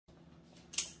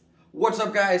What's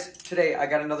up, guys? Today I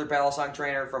got another Balisong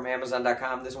trainer from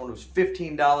Amazon.com. This one was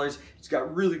 $15. It's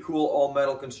got really cool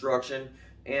all-metal construction,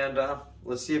 and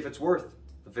let's see if it's worth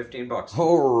the 15 bucks.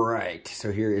 All right,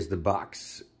 so here is the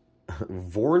box.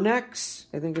 Vornex,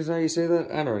 I think is how you say that.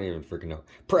 I don't even freaking know.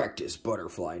 Practice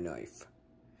butterfly knife.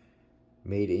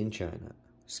 Made in China.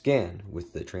 Scan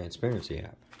with the transparency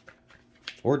app.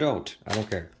 Or don't. I don't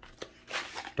care.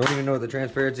 Don't even know what the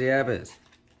transparency app is.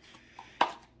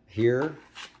 Here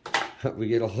we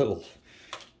get a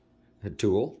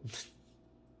tool.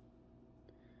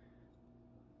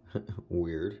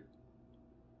 Weird.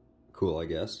 Cool, I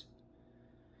guess.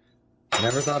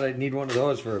 Never thought I'd need one of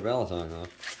those for a Balisong, though.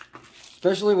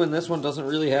 Especially when this one doesn't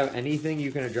really have anything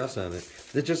you can adjust on it.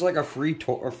 It's just like a free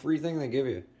thing they give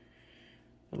you.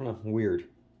 I don't know, weird.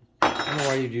 I don't know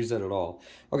why you'd use that at all.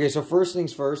 Okay, so first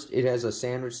things first, it has a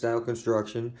sandwich style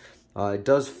construction. It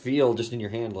does feel just in your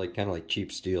hand like kind of like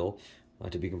cheap steel.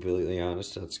 To be completely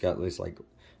honest, it's got this like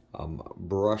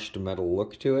brushed metal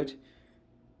look to it.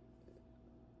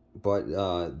 But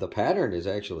the pattern is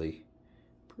actually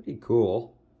pretty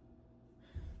cool.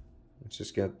 Let's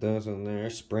just get those in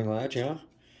there. Spring latch, yeah.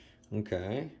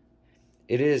 Okay.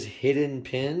 It is hidden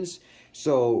pins,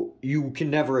 so you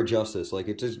can never adjust this. Like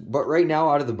it just. But right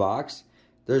now, out of the box,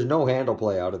 there's no handle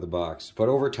play out of the box. But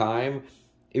over time,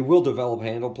 it will develop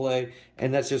handle play,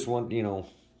 and that's just one. You know,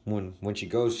 when she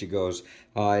goes, she goes.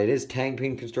 It is tang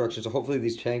pin construction, so hopefully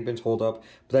these tang pins hold up.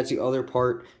 But that's the other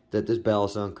part that this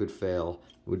Balisong could fail,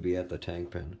 would be at the tang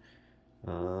pin.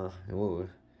 It's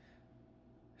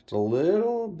a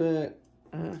little bit.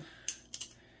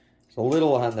 It's a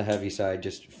little on the heavy side,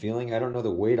 just feeling. I don't know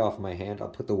the weight off my hand. I'll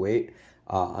put the weight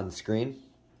on the screen.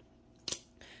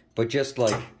 But just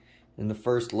like in the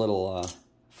first little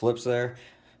flips there.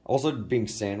 Also being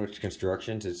sandwich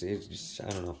constructions, it's just, I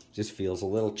don't know, just feels a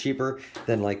little cheaper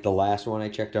than like the last one I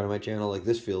checked out on my channel. Like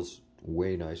this feels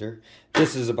way nicer.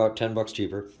 This is about 10 bucks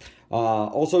cheaper.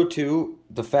 Also too,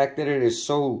 the fact that it is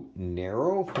so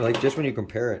narrow, like just when you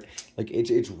compare it, like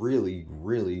it's really,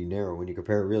 really narrow when you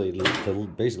compare it really to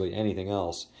basically anything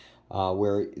else.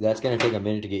 Where that's going to take a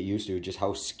minute to get used to, just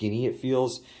how skinny it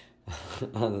feels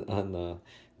on the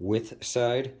width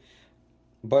side.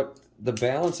 But the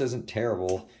balance isn't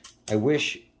terrible. I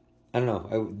wish, I don't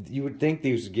know, you would think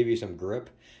these would give you some grip,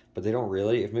 but they don't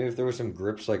really. Maybe if there were some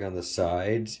grips like on the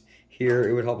sides here,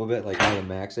 it would help a bit, like how the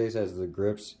Max Ace has the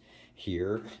grips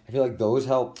here. I feel like those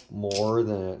help more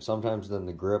than sometimes than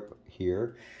the grip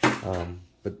here.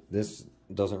 But this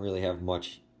doesn't really have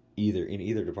much either in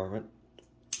either department.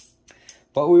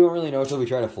 But we won't really know until we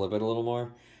try to flip it a little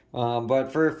more.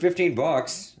 But for 15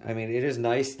 bucks, I mean, it is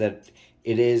nice that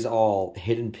it is all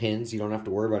hidden pins. You don't have to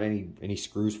worry about any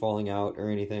screws falling out or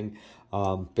anything.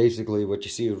 Basically, what you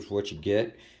see is what you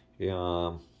get.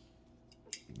 The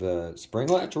spring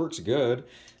latch works good.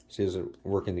 See, does it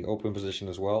work in the open position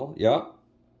as well? Yep.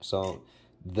 So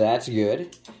that's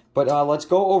good. But let's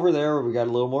go over there where we got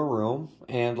a little more room,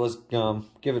 and let's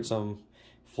give it some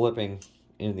flipping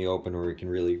in the open where we can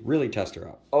really test her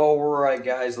out. All right,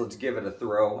 guys, let's give it a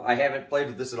throw. I haven't played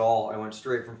with this at all. I went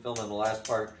straight from filming the last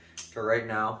part to right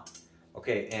now.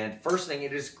 Okay, and first thing,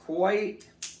 it is quite,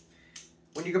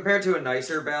 when you compare it to a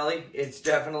nicer Bally, it's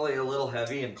definitely a little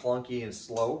heavy and clunky and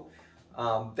slow.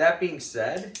 That being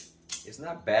said, it's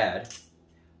not bad.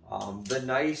 The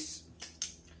nice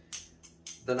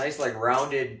like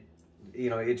rounded, you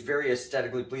know, it's very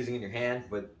aesthetically pleasing in your hand,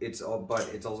 but it's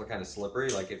also kind of slippery.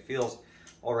 Like it feels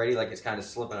already like it's kind of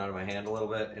slipping out of my hand a little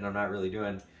bit, and I'm not really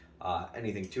doing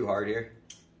anything too hard here.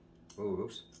 Ooh,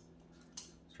 oops.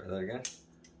 Let's try that again.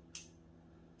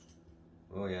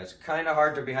 Oh yeah, it's kind of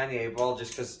hard to behind the 8-ball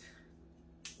just because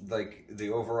like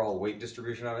the overall weight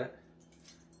distribution of it.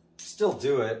 Still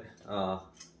do it.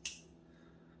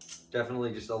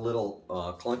 Definitely just a little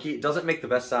clunky. It doesn't make the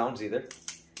best sounds either.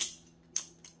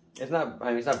 It's not, I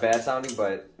mean, it's not bad sounding,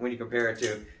 but when you compare it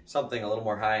to something a little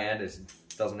more high end, it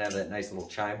doesn't have that nice little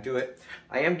chime to it.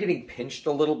 I am getting pinched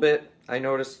a little bit, I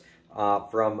noticed,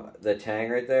 from the tang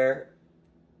right there,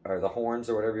 or the horns,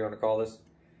 or whatever you want to call this.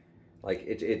 Like,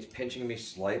 it's pinching me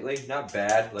slightly. Not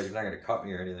bad, like it's not going to cut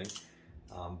me or anything.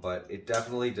 But it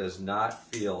definitely does not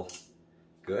feel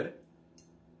good.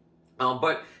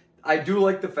 But I do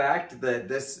like the fact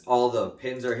that all the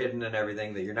pins are hidden and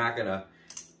everything, that you're not going to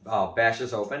bash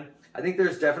this open. I think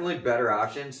there's definitely better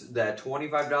options. That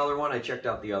 $25 one I checked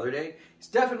out the other day, it's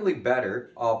definitely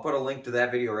better. I'll put a link to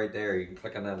that video right there. You can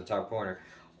click on that in the top corner.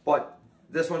 But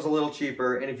this one's a little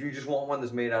cheaper, and if you just want one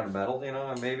that's made out of metal, you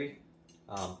know, maybe,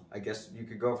 I guess you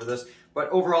could go for this. But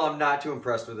overall, I'm not too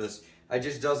impressed with this. It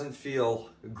just doesn't feel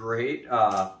great.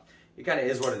 It kind of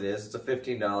is what it is. It's a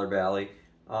 $15 Bally.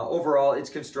 Overall, it's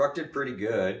constructed pretty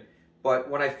good. But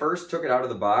when I first took it out of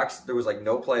the box, there was like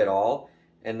no play at all.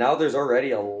 And now there's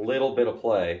already a little bit of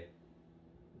play.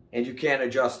 And you can't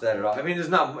adjust that at all. I mean, it's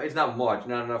not much,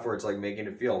 not enough where it's like making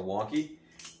it feel wonky.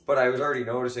 But I was already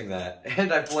noticing that.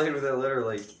 And I played with it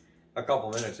literally a couple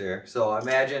minutes here. So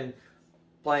imagine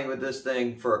playing with this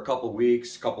thing for a couple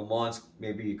weeks, couple months,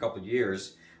 maybe a couple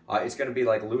years. It's going to be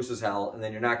like loose as hell, and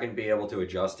then you're not going to be able to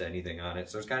adjust anything on it.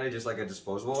 So it's kind of just like a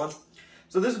disposable one.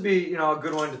 So this would be, you know, a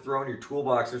good one to throw in your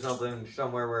toolbox or something,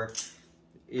 somewhere where,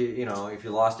 you know, if you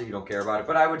lost it, you don't care about it.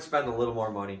 But I would spend a little more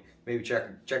money. Maybe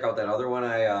check out that other one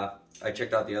I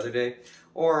checked out the other day.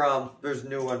 Or there's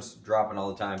new ones dropping all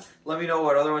the time. Let me know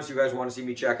what other ones you guys want to see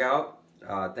me check out.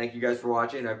 Thank you guys for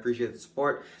watching. I appreciate the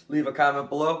support. Leave a comment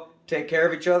below. Take care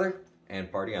of each other, and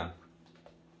party on.